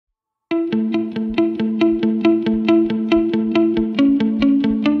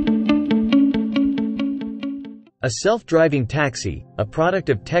A self-driving taxi, a product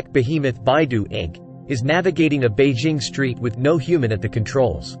of tech behemoth Baidu Inc., is navigating a Beijing street with no human at the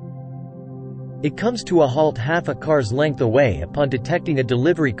controls. It comes to a halt half a car's length away upon detecting a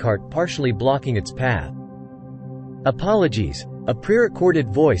delivery cart partially blocking its path. "Apologies," a pre-recorded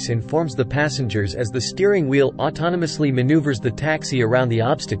voice informs the passengers as the steering wheel autonomously maneuvers the taxi around the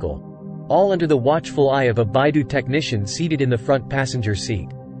obstacle, all under the watchful eye of a Baidu technician seated in the front passenger seat.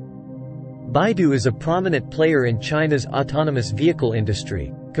 Baidu is a prominent player in China's autonomous vehicle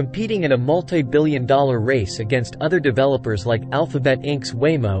industry, competing in a multi-billion-dollar race against other developers like Alphabet Inc.'s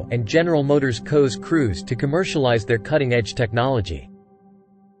Waymo and General Motors Co.'s Cruise to commercialize their cutting-edge technology.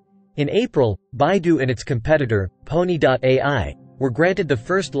 In April, Baidu and its competitor, Pony.ai, were granted the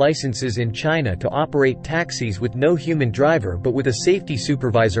first licenses in China to operate taxis with no human driver but with a safety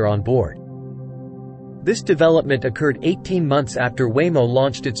supervisor on board. This development occurred 18 months after Waymo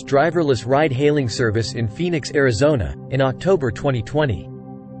launched its driverless ride-hailing service in Phoenix, Arizona, in October 2020.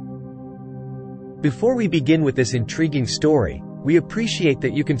 Before we begin with this intriguing story, we appreciate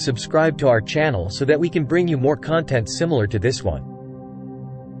that you can subscribe to our channel so that we can bring you more content similar to this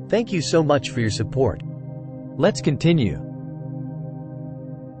one. Thank you so much for your support. Let's continue.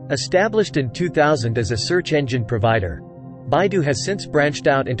 Established in 2000 as a search engine provider, Baidu has since branched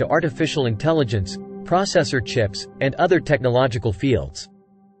out into artificial intelligence, processor chips, and other technological fields.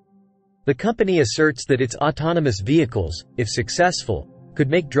 The company asserts that its autonomous vehicles, if successful, could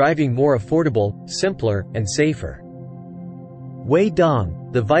make driving more affordable, simpler, and safer. Wei Dong,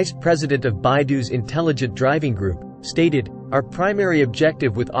 the vice president of Baidu's Intelligent Driving Group, stated, "Our primary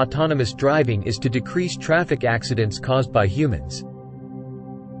objective with autonomous driving is to decrease traffic accidents caused by humans."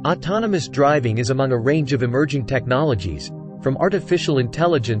 Autonomous driving is among a range of emerging technologies, from artificial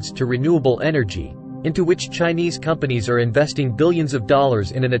intelligence to renewable energy, into which Chinese companies are investing billions of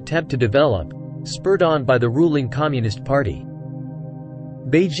dollars in an attempt to develop, spurred on by the ruling Communist Party.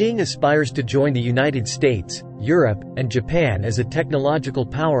 Beijing aspires to join the United States, Europe, and Japan as a technological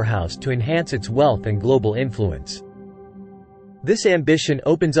powerhouse to enhance its wealth and global influence. This ambition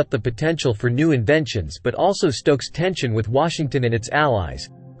opens up the potential for new inventions but also stokes tension with Washington and its allies,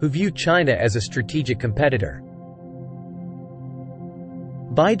 who view China as a strategic competitor.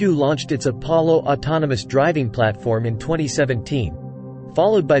 Baidu launched its Apollo autonomous driving platform in 2017,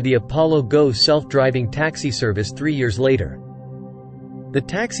 followed by the Apollo Go self-driving taxi service 3 years later. The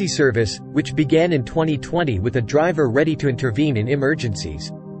taxi service, which began in 2020 with a driver ready to intervene in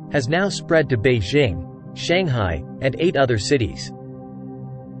emergencies, has now spread to Beijing, Shanghai, and 8 other cities.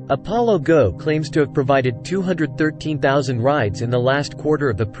 Apollo Go claims to have provided 213,000 rides in the last quarter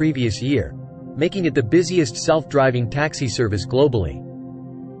of the previous year, making it the busiest self-driving taxi service globally.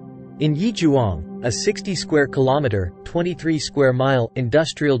 In Yijiazhuang, a 60-square-kilometer (23-square-mile)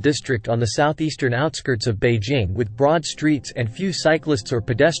 industrial district on the southeastern outskirts of Beijing with broad streets and few cyclists or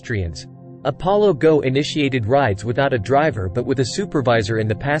pedestrians, Apollo Go initiated rides without a driver but with a supervisor in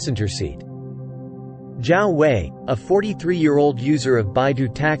the passenger seat. Zhao Wei, a 43-year-old user of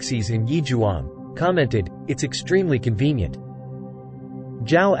Baidu taxis in Yijiazhuang, commented, "It's extremely convenient."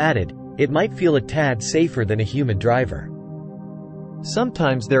 Zhao added, "It might feel a tad safer than a human driver.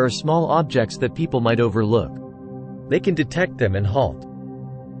 Sometimes there are small objects that people might overlook. They can detect them and halt."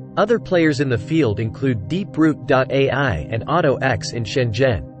 Other players in the field include Deeproot.ai and AutoX in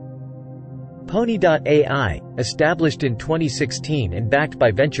Shenzhen. Pony.ai, established in 2016 and backed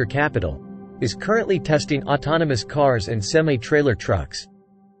by venture capital, is currently testing autonomous cars and semi-trailer trucks.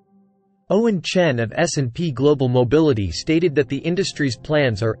 Owen Chen of S&P Global Mobility stated that the industry's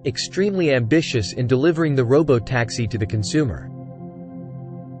plans are extremely ambitious in delivering the robotaxi to the consumer.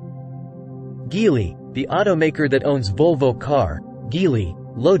 Geely, the automaker that owns Volvo Car, Geely,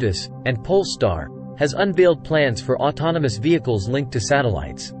 Lotus, and Polestar, has unveiled plans for autonomous vehicles linked to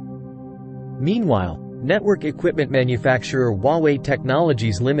satellites. Meanwhile, network equipment manufacturer Huawei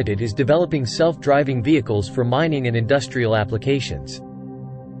Technologies Limited is developing self-driving vehicles for mining and industrial applications.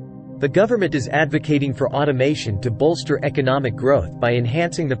 The government is advocating for automation to bolster economic growth by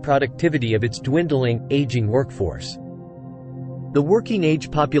enhancing the productivity of its dwindling, aging workforce. The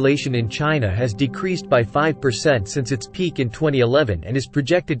working-age population in China has decreased by 5% since its peak in 2011 and is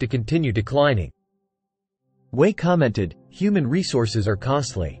projected to continue declining. Wei commented, "Human resources are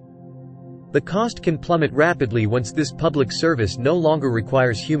costly. The cost can plummet rapidly once this public service no longer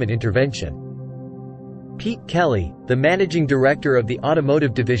requires human intervention." Pete Kelly, the managing director of the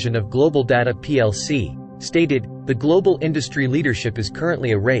automotive division of Global Data plc, stated, "The global industry leadership is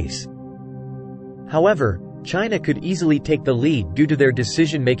currently a race. However, China could easily take the lead due to their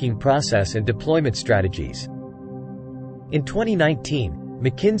decision-making process and deployment strategies." In 2019,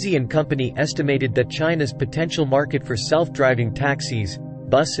 McKinsey & Company estimated that China's potential market for self-driving taxis,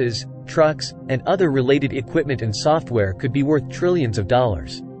 buses, trucks, and other related equipment and software could be worth trillions of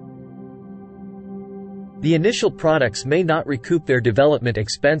dollars. The initial products may not recoup their development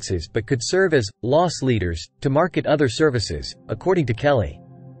expenses but could serve as loss leaders to market other services, according to Kelly.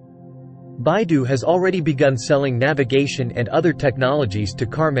 Baidu has already begun selling navigation and other technologies to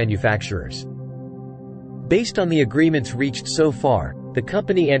car manufacturers. Based on the agreements reached so far, the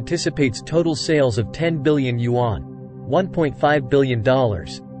company anticipates total sales of 10 billion yuan, $1.5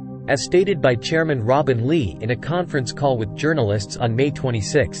 billion, as stated by Chairman Robin Li in a conference call with journalists on May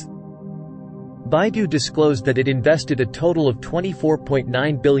 26. Baidu disclosed that it invested a total of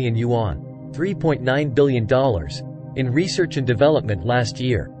 24.9 billion yuan, $3.9 billion, in research and development last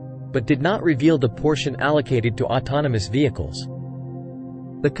year, but did not reveal the portion allocated to autonomous vehicles.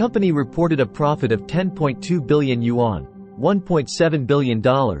 The company reported a profit of 10.2 billion yuan, $1.7 billion,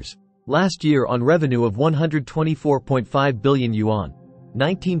 last year on revenue of 124.5 billion yuan,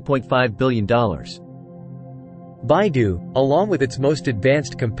 $19.5 billion. Baidu, along with its most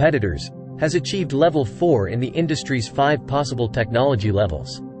advanced competitors, has achieved level 4 in the industry's 5 possible technology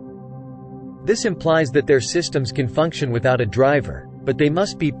levels. This implies that their systems can function without a driver, but they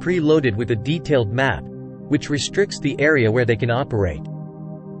must be pre-loaded with a detailed map, which restricts the area where they can operate.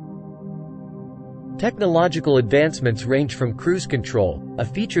 Technological advancements range from cruise control, a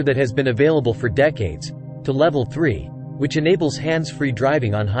feature that has been available for decades, to level 3, which enables hands-free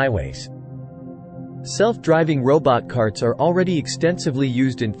driving on highways. Self-driving robot carts are already extensively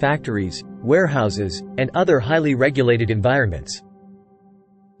used in factories, warehouses, and other highly regulated environments.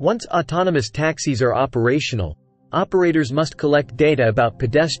 Once autonomous taxis are operational, operators must collect data about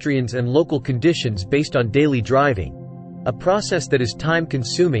pedestrians and local conditions based on daily driving, a process that is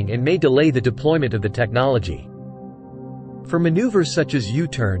time-consuming and may delay the deployment of the technology. For maneuvers such as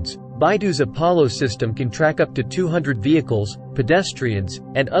U-turns, Baidu's Apollo system can track up to 200 vehicles, pedestrians,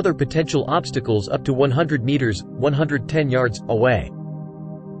 and other potential obstacles up to 100 meters, 110 yards, away.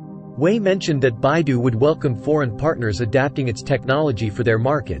 Wei mentioned that Baidu would welcome foreign partners adapting its technology for their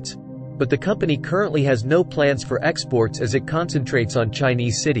markets, but the company currently has no plans for exports as it concentrates on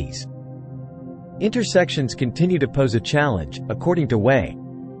Chinese cities. Intersections continue to pose a challenge, according to Wei.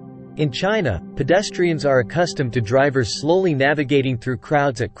 In China, pedestrians are accustomed to drivers slowly navigating through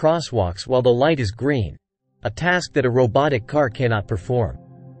crowds at crosswalks while the light is green, a task that a robotic car cannot perform.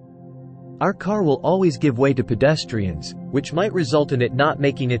 Our car will always give way to pedestrians, which might result in it not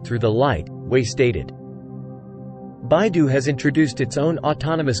making it through the light, Wei stated. Baidu has introduced its own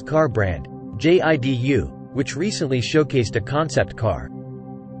autonomous car brand, JIDU, which recently showcased a concept car.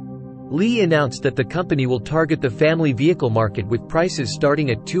 Li announced that the company will target the family vehicle market with prices starting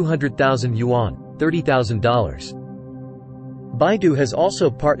at 200,000 yuan, $30,000. Baidu has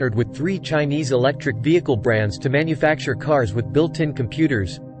also partnered with 3 Chinese electric vehicle brands to manufacture cars with built-in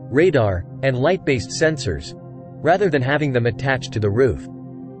computers, radar, and light-based sensors, rather than having them attached to the roof.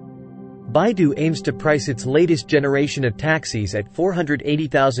 Baidu aims to price its latest generation of taxis at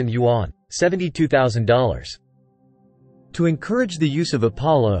 480,000 yuan, $72,000. To encourage the use of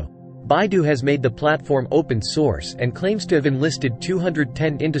Apollo, Baidu has made the platform open source and claims to have enlisted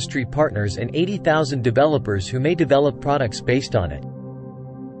 210 industry partners and 80,000 developers who may develop products based on it.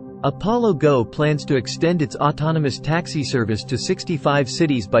 Apollo Go plans to extend its autonomous taxi service to 65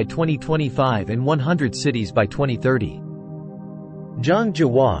 cities by 2025 and 100 cities by 2030. Zhang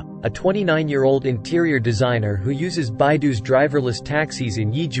Jiahua, a 29-year-old interior designer who uses Baidu's driverless taxis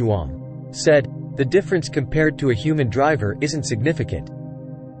in Yizhuang, said, "The difference compared to a human driver isn't significant.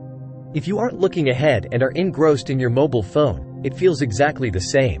 If you aren't looking ahead and are engrossed in your mobile phone, it feels exactly the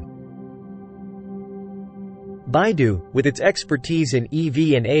same." Baidu, with its expertise in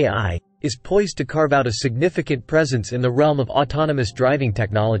EV and AI, is poised to carve out a significant presence in the realm of autonomous driving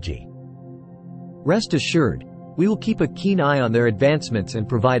technology. Rest assured, we will keep a keen eye on their advancements and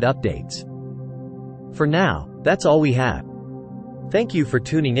provide updates. For now, that's all we have. Thank you for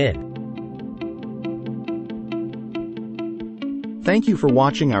tuning in. Thank you for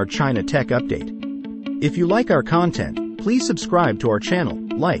watching our China Tech Update. If you like our content, please subscribe to our channel,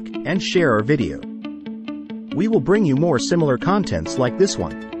 like, and share our video. We will bring you more similar contents like this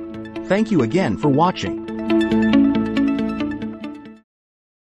one. Thank you again for watching.